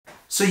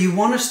So you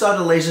want to start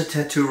a laser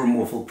tattoo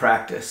removal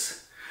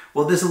practice.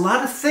 Well, there's a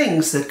lot of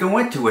things that go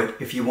into it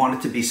if you want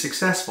it to be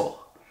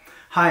successful.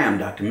 Hi, I'm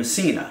Dr.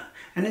 Messina,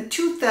 and in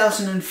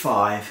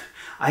 2005,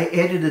 I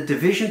added a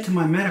division to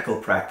my medical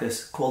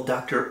practice called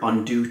Dr.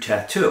 Undo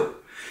Tattoo.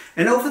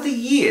 And over the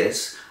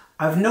years,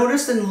 I've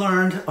noticed and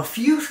learned a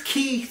few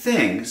key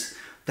things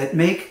that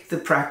make the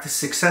practice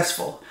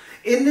successful.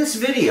 In this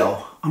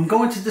video, I'm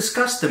going to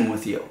discuss them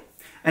with you.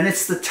 And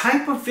it's the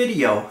type of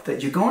video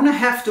that you're going to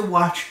have to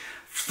watch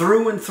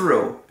through and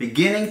through,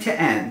 beginning to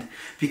end,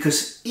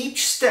 because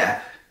each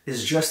step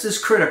is just as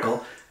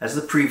critical as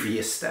the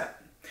previous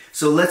step.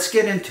 So let's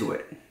get into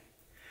it.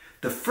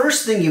 The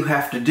first thing you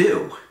have to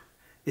do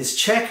is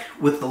check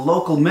with the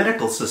local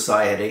medical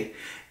society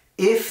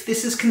if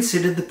this is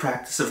considered the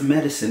practice of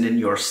medicine in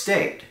your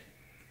state.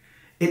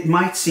 It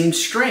might seem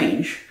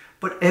strange,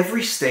 but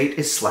every state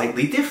is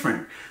slightly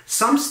different.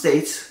 Some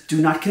states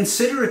do not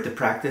consider it the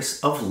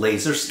practice of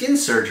laser skin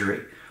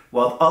surgery,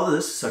 while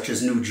others, such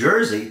as New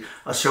Jersey,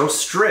 are so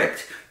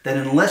strict that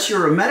unless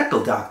you're a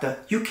medical doctor,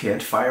 you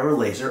can't fire a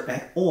laser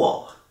at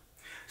all.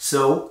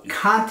 So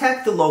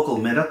contact the local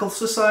medical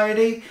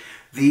society,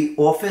 the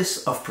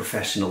Office of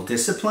Professional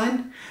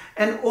Discipline,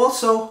 and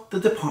also the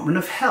Department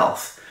of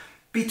Health.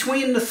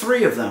 Between the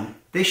three of them,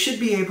 they should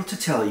be able to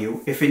tell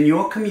you if in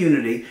your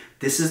community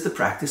this is the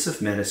practice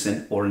of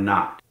medicine or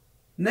not.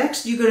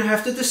 Next, you're going to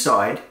have to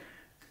decide,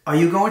 are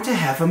you going to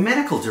have a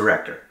medical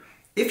director?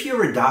 If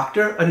you're a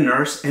doctor, a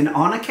nurse, and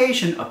on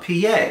occasion a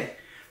PA,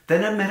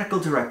 then a medical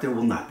director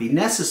will not be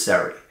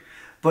necessary.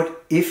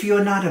 But if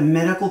you're not a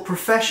medical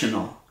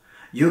professional,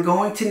 you're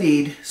going to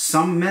need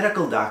some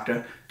medical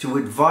doctor to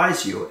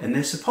advise you, and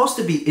they're supposed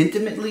to be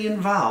intimately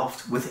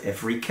involved with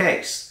every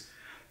case.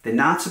 They're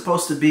not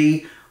supposed to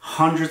be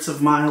hundreds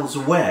of miles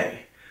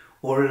away,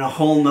 or in a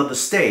whole nother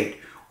state,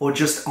 or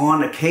just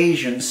on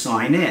occasion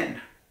sign in.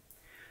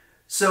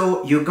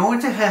 So you're going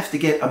to have to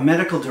get a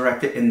medical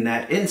director in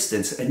that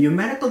instance, and your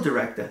medical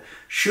director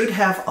should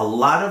have a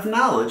lot of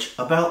knowledge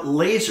about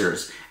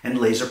lasers and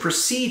laser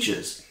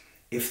procedures.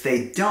 If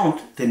they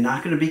don't, they're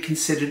not going to be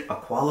considered a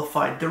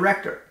qualified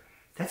director.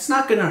 That's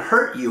not going to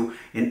hurt you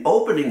in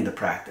opening the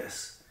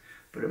practice,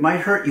 but it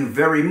might hurt you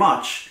very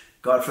much.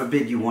 God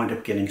forbid you wind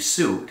up getting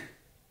sued.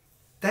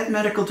 That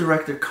medical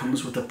director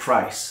comes with a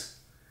price.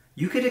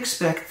 You could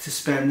expect to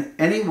spend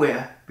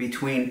anywhere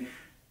between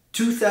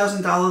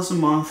 $2,000 a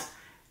month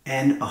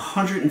and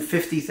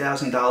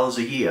 $150,000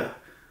 a year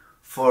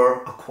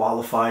for a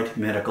qualified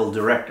medical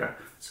director.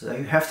 So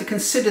you have to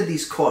consider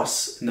these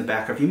costs in the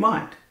back of your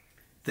mind.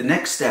 The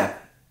next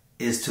step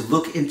is to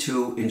look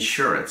into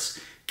insurance.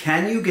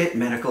 Can you get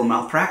medical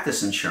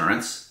malpractice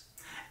insurance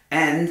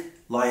and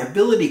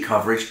liability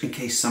coverage in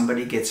case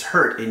somebody gets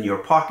hurt in your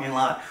parking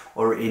lot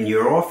or in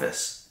your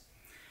office?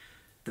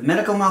 The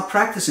medical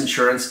malpractice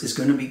insurance is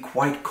going to be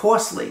quite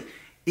costly.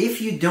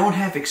 If you don't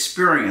have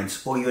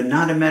experience or you're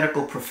not a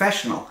medical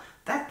professional,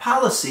 that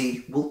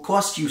policy will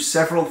cost you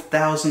several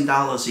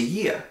 $1,000s a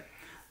year.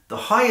 The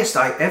highest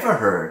I ever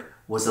heard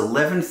was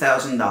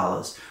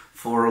 $11,000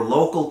 for a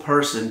local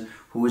person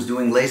who was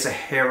doing laser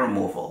hair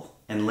removal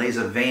and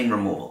laser vein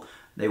removal.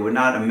 They were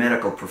not a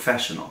medical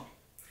professional.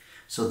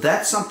 So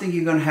that's something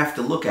you're going to have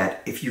to look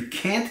at. If you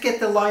can't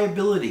get the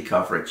liability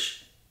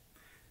coverage,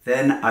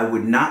 then I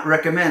would not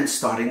recommend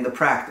starting the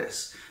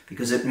practice,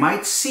 because it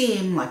might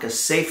seem like a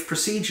safe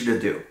procedure to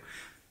do,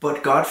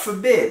 but God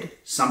forbid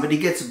somebody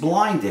gets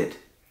blinded,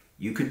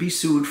 you could be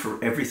sued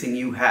for everything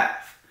you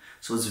have.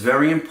 So it's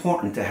very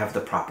important to have the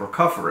proper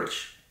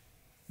coverage.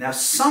 Now,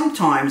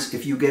 sometimes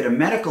if you get a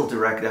medical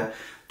director,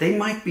 they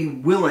might be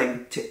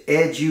willing to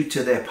add you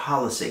to their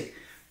policy,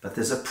 but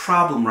there's a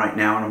problem right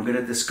now, and I'm going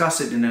to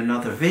discuss it in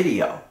another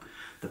video.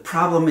 The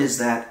problem is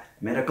that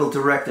medical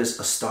directors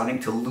are starting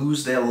to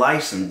lose their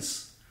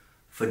license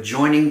for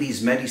joining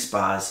these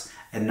medi-spas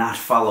and not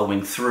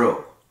following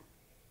through.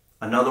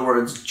 In other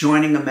words,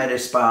 joining a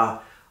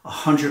medi-spa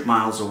 100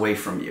 miles away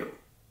from you.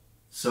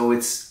 So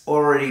it's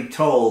already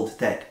told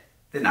that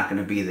they're not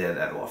going to be there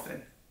that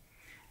often.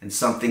 And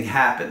something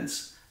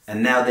happens,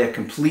 and now they're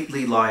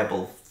completely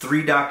liable.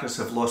 3 doctors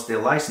have lost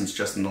their license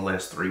just in the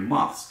last 3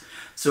 months.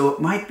 So it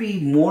might be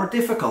more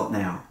difficult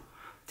now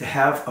to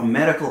have a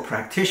medical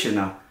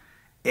practitioner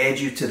add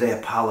you to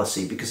their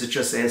policy, because it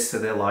just adds to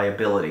their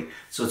liability.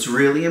 So it's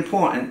really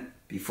important,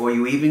 before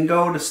you even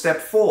go to step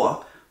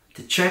 4,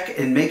 to check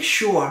and make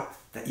sure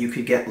that you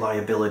could get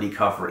liability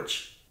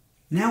coverage.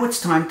 Now it's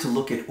time to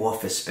look at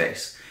office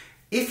space.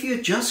 If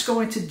you're just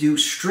going to do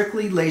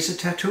strictly laser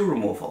tattoo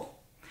removal,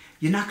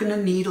 you're not going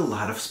to need a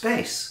lot of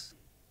space.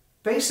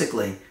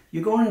 Basically,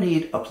 you're going to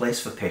need a place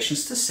for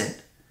patients to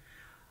sit.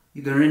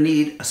 You're going to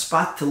need a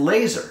spot to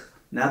laser.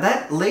 Now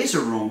that laser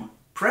room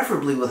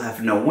preferably will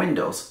have no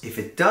windows. If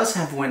it does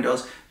have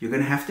windows, you're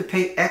going to have to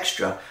pay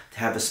extra to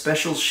have a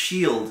special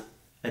shield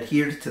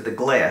adhered to the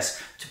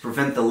glass to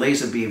prevent the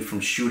laser beam from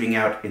shooting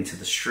out into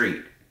the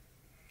street.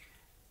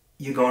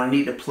 You're going to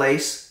need a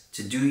place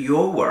to do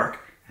your work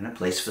and a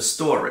place for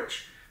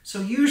storage.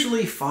 So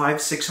usually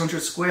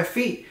 500-600 square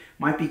feet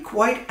might be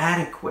quite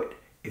adequate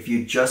if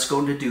you're just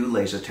going to do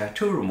laser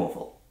tattoo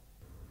removal.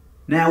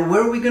 Now,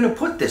 where are we going to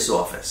put this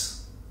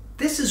office?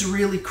 This is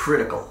really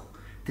critical.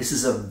 This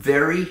is a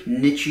very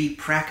niche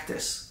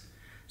practice.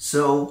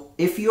 So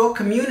if your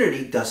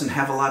community doesn't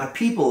have a lot of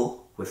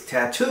people with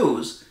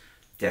tattoos,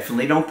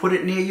 definitely don't put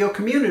it near your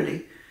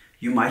community.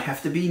 You might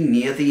have to be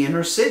near the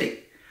inner city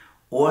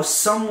or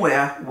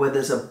somewhere where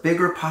there's a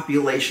bigger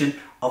population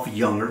of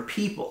younger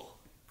people.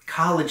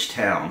 College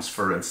towns,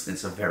 for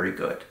instance, are very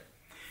good.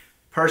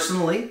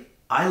 Personally,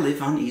 I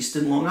live on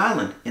Eastern Long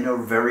Island in a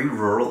very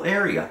rural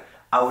area.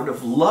 I would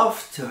have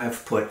loved to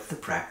have put the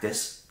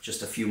practice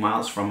just a few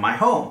miles from my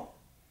home.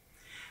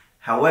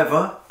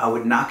 However, I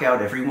would knock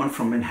out everyone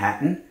from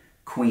Manhattan,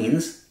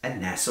 Queens,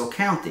 and Nassau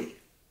County.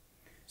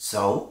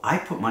 So I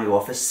put my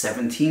office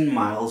 17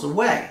 miles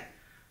away.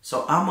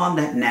 So I'm on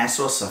that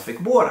Nassau-Suffolk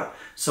border.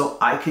 So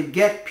I could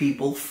get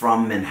people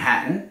from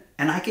Manhattan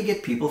and I could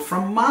get people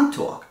from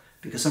Montauk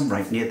because I'm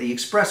right near the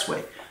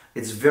expressway.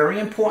 It's very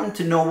important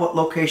to know what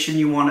location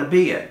you want to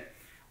be in.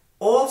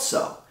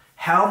 Also,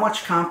 how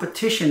much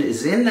competition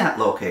is in that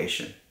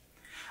location.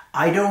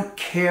 I don't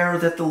care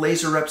that the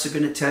laser reps are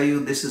going to tell you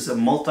this is a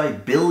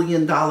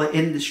multi-billion-dollar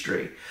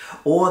industry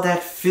or that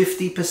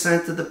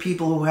 50% of the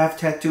people who have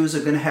tattoos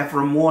are going to have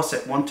remorse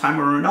at one time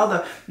or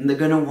another and they're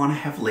going to want to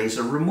have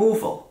laser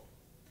removal.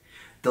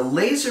 The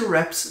laser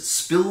reps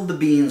spill the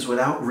beans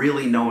without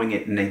really knowing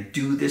it, and they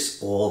do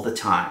this all the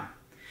time.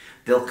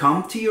 They'll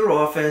come to your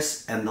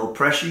office and they'll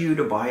pressure you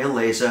to buy a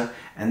laser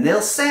and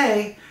they'll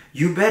say,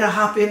 you better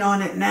hop in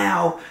on it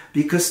now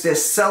because they're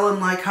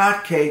selling like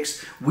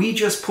hotcakes. We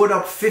just put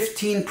up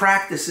 15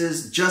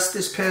 practices just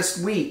this past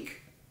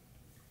week.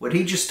 What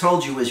he just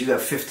told you is you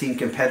have 15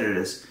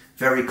 competitors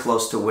very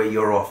close to where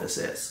your office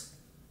is.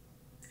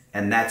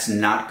 And that's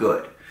not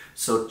good.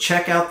 So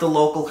check out the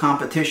local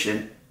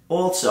competition.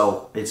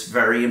 Also, it's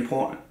very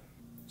important.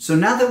 So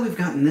now that we've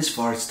gotten this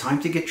far, it's time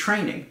to get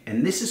training.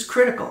 And this is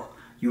critical.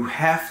 You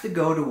have to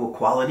go to a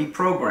quality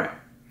program.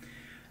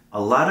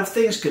 A lot of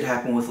things could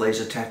happen with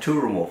laser tattoo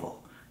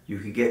removal. You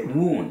could get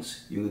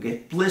wounds, you could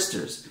get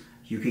blisters,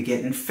 you could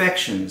get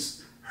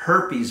infections,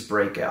 herpes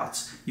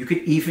breakouts. You could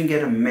even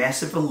get a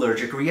massive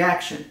allergic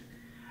reaction.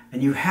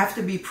 And you have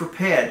to be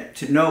prepared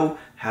to know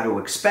how to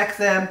expect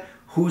them,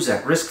 who's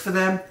at risk for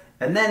them,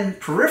 and then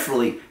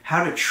peripherally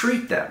how to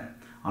treat them.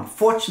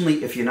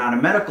 Unfortunately, if you're not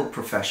a medical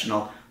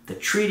professional, the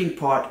treating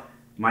part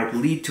might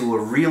lead to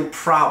a real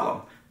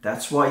problem.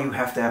 That's why you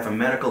have to have a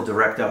medical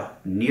director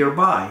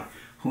nearby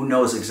who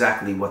knows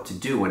exactly what to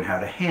do and how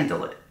to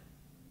handle it.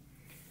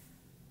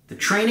 The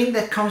training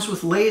that comes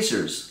with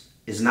lasers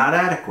is not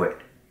adequate.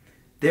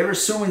 They're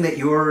assuming that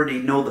you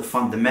already know the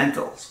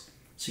fundamentals.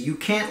 So you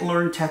can't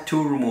learn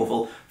tattoo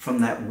removal from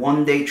that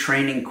one-day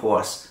training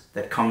course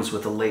that comes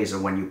with a laser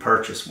when you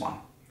purchase one.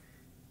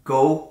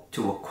 Go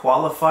to a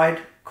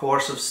qualified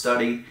course of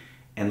study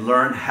and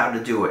learn how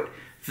to do it.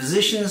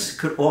 Physicians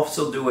could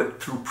also do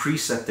it through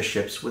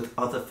preceptorships with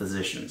other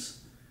physicians.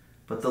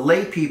 But the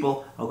lay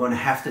people are going to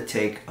have to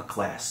take a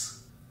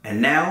class.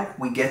 And now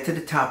we get to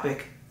the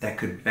topic that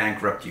could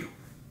bankrupt you.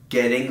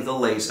 Getting the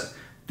laser.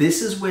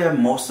 This is where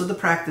most of the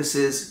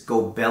practices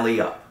go belly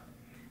up.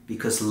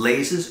 Because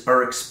lasers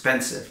are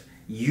expensive.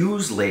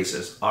 Used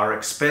lasers are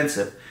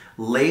expensive.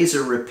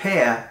 Laser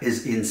repair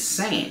is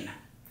insane.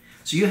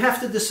 So you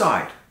have to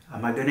decide,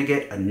 am I going to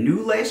get a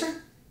new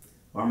laser?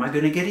 Or am I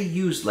going to get a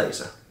used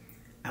laser?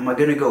 Am I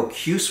going to go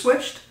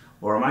Q-switched?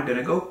 Or am I going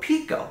to go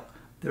Pico?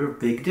 There are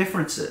big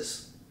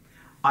differences.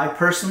 I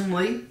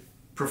personally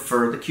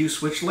prefer the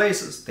Q-switch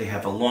lasers. They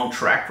have a long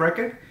track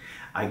record.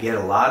 I get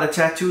a lot of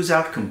tattoos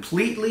out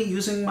completely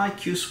using my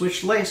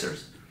Q-switch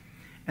lasers.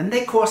 And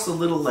they cost a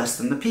little less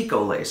than the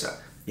Pico laser.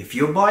 If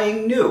you're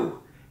buying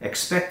new,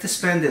 expect to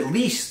spend at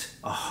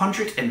least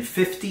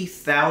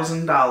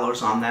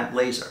 $150,000 on that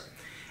laser.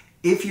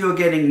 If you're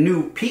getting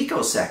new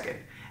picosecond,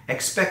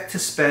 expect to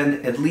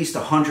spend at least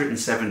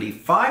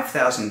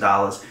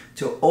 $175,000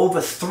 to over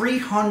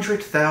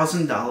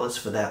 $300,000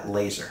 for that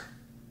laser.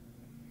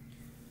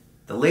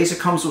 The laser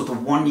comes with a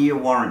 1-year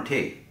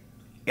warranty,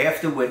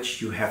 after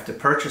which you have to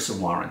purchase a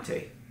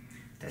warranty.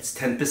 That's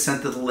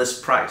 10% of the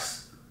list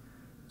price.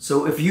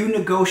 So if you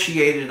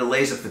negotiated a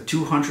laser for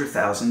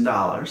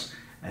 $200,000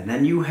 and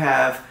then you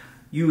have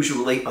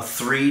usually a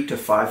 3 to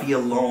 5 year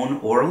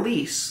loan or a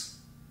lease,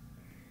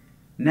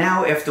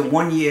 now after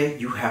 1 year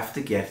you have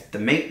to get the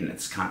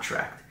maintenance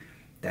contract.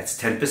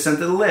 That's 10% of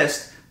the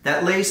list.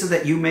 That laser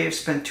that you may have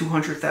spent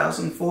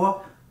 $200,000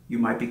 for, you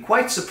might be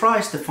quite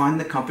surprised to find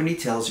the company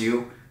tells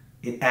you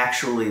it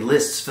actually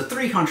lists for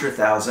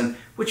 $300,000,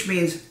 which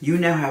means you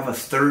now have a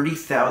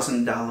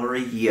 $30,000 a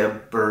year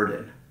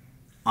burden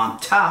on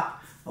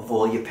top of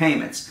all your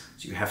payments.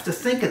 So you have to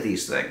think of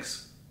these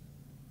things.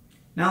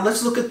 Now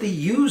let's look at the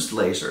used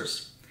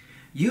lasers.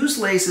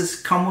 Used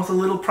lasers come with a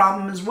little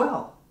problem as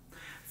well.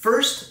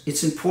 First,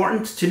 it's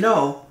important to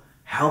know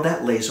how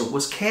that laser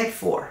was cared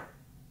for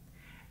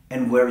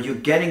and where you're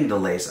getting the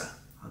laser.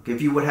 I'll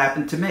give you what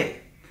happened to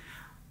me.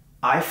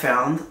 I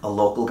found a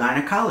local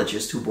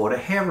gynecologist who bought a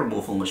hair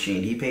removal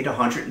machine. He paid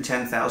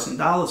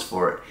 $110,000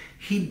 for it.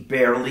 He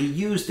barely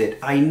used it.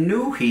 I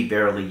knew he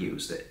barely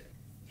used it.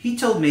 He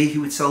told me he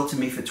would sell it to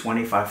me for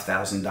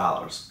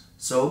 $25,000.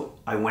 So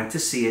I went to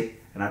see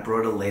it and I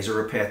brought a laser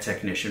repair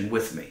technician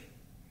with me.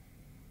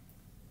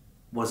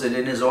 Was it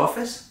in his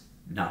office?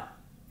 No.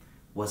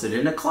 Was it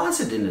in a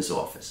closet in his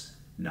office?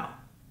 No.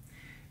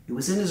 It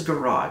was in his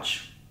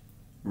garage.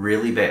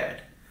 Really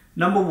bad.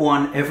 Number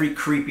one, every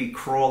creepy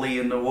crawly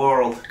in the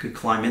world could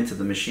climb into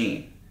the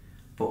machine.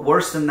 But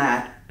worse than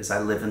that is I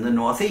live in the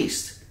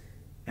Northeast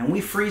and we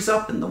freeze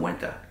up in the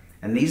winter.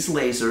 And these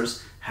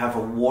lasers have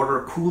a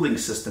water cooling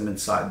system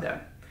inside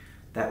them.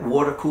 That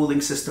water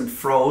cooling system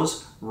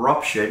froze,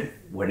 ruptured.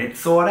 When it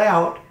thawed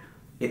out,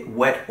 it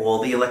wet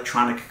all the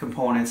electronic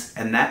components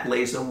and that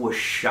laser was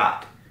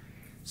shot.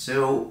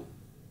 So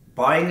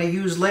buying a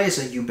used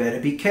laser, you better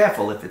be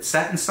careful. If it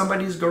sat in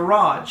somebody's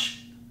garage,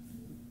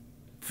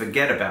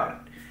 forget about it.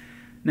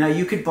 Now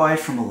you could buy it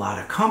from a lot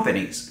of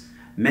companies.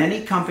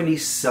 Many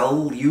companies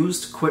sell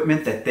used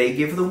equipment that they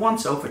give the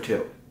once-over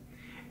to.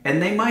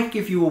 And they might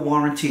give you a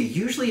warranty,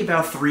 usually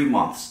about 3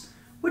 months,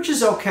 which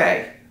is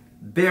okay.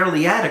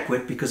 Barely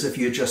adequate because if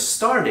you're just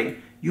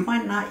starting, you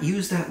might not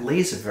use that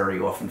laser very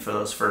often for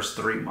those first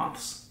 3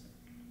 months.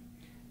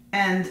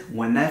 And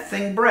when that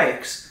thing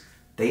breaks,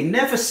 they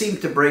never seem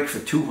to break for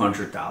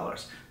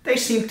 $200. They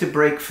seem to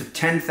break for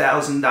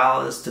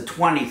 $10,000 to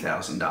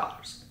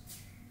 $20,000.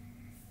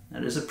 Now,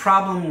 there's a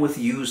problem with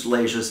used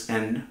lasers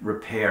and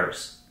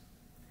repairs.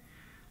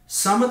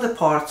 Some of the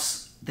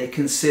parts they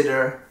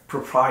consider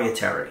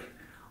proprietary.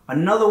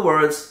 In other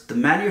words, the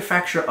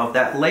manufacturer of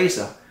that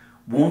laser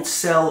won't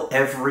sell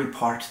every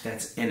part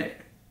that's in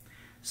it.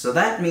 So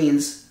that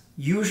means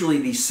usually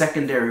these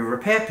secondary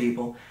repair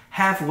people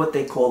have what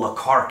they call a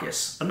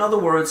carcass. In other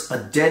words,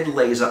 a dead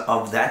laser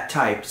of that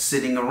type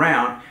sitting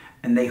around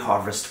and they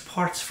harvest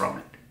parts from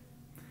it.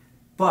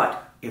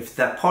 But if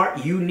that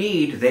part you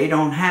need they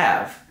don't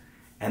have,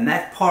 and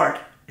that part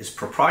is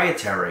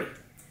proprietary,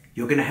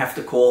 you're going to have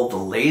to call the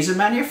laser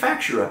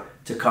manufacturer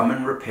to come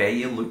and repair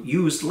your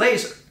used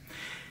laser.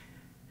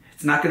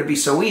 It's not going to be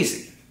so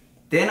easy.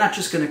 They're not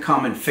just going to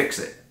come and fix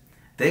it.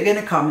 They're going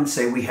to come and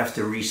say, we have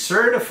to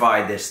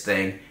recertify this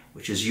thing,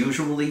 which is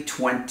usually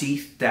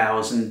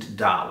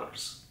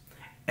 $20,000.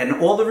 And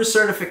all the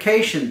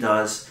recertification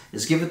does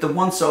is give it the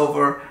once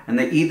over, and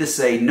they either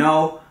say,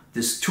 no,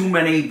 there's too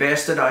many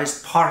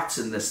bastardized parts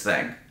in this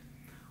thing,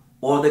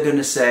 or they're going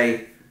to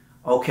say,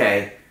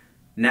 okay,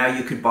 now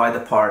you could buy the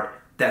part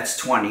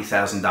that's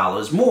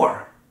 $20,000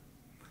 more.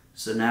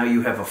 So now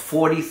you have a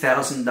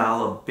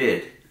 $40,000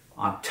 bid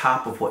on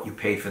top of what you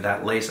paid for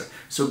that laser.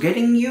 So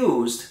getting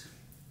used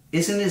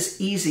isn't as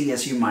easy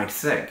as you might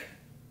think.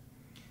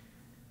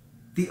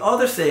 The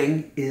other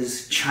thing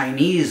is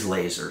Chinese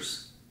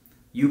lasers.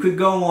 You could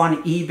go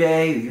on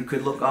eBay, you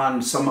could look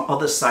on some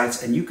other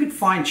sites, and you could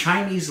find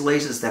Chinese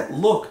lasers that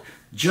look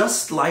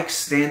just like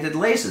standard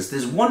lasers.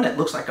 There's one that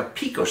looks like a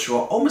Pico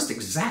straw, almost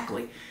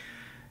exactly.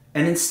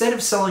 And instead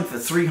of selling for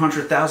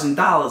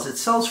 $300,000, it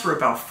sells for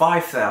about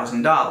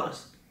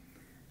 $5,000.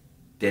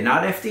 They're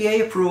not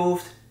FDA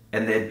approved,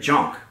 and they're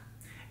junk.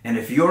 And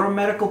if you're a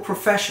medical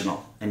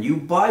professional and you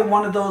buy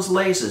one of those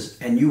lasers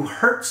and you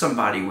hurt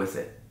somebody with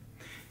it,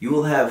 you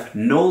will have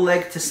no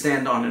leg to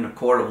stand on in a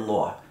court of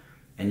law.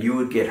 And you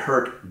would get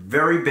hurt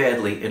very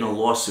badly in a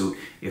lawsuit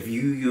if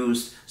you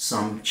used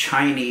some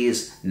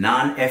Chinese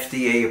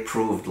non-FDA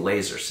approved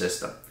laser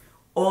system.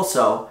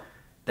 Also,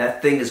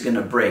 that thing is going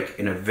to break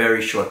in a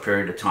very short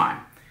period of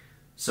time.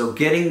 So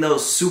getting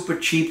those super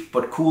cheap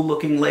but cool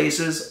looking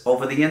lasers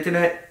over the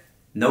internet,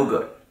 no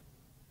good.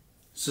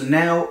 So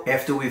now,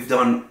 after we've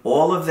done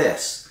all of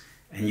this,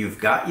 and you've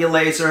got your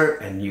laser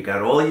and you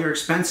got all your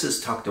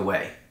expenses tucked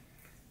away,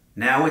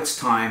 now it's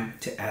time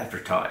to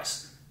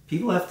advertise.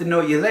 People have to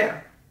know you're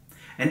there.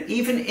 And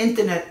even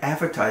internet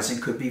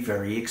advertising could be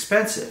very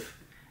expensive.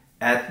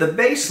 At the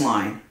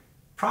baseline,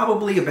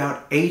 probably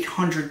about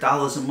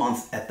 $800 a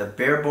month at the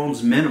bare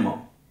bones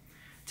minimum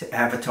to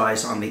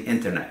advertise on the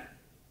internet.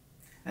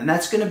 And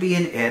that's going to be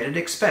an added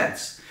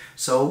expense.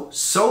 So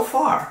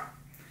far,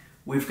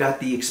 we've got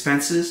the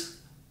expenses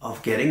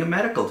of getting a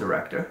medical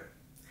director,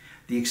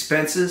 the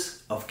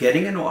expenses of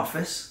getting an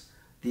office,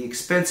 the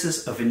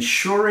expenses of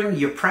insuring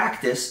your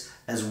practice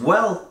as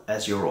well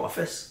as your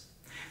office,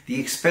 the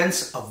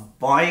expense of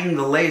buying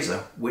the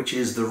laser, which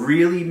is the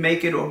really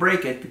make it or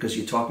break it because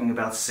you're talking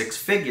about 6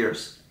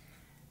 figures,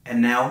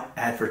 and now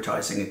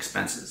advertising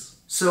expenses.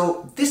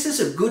 So this is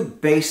a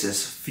good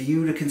basis for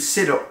you to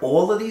consider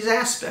all of these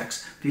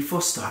aspects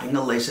before starting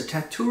a laser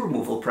tattoo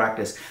removal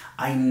practice.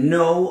 I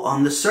know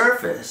on the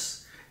surface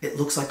it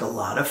looks like a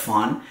lot of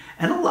fun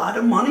and a lot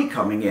of money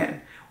coming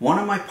in. One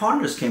of my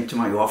partners came to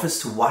my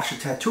office to watch a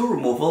tattoo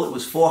removal. It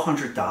was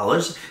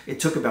 $400. It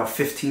took about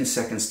 15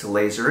 seconds to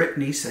laser it.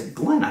 And he said,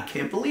 Glenn, I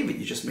can't believe it.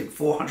 You just made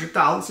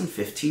 $400 in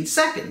 15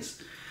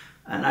 seconds.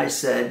 And I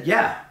said,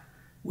 yeah,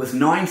 with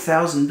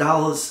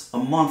 $9,000 a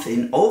month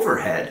in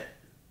overhead,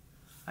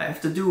 I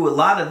have to do a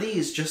lot of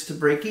these just to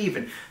break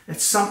even.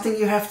 That's something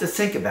you have to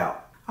think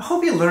about. I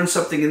hope you learned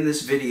something in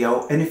this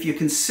video, and if you're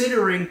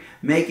considering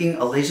making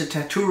a laser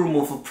tattoo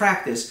removal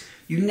practice,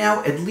 you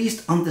now at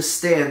least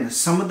understand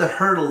some of the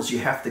hurdles you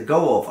have to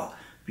go over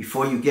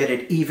before you get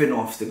it even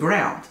off the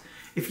ground.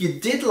 If you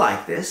did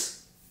like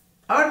this,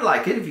 I would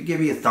like it if you give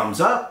me a thumbs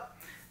up,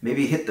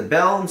 maybe hit the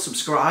bell and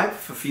subscribe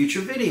for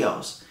future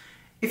videos.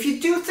 If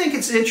you do think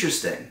it's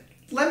interesting,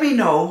 let me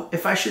know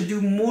if I should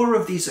do more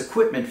of these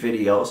equipment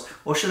videos,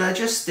 or should I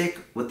just stick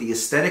with the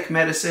aesthetic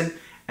medicine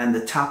and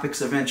the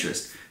topics of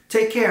interest.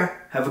 Take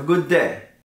care. Have a good day.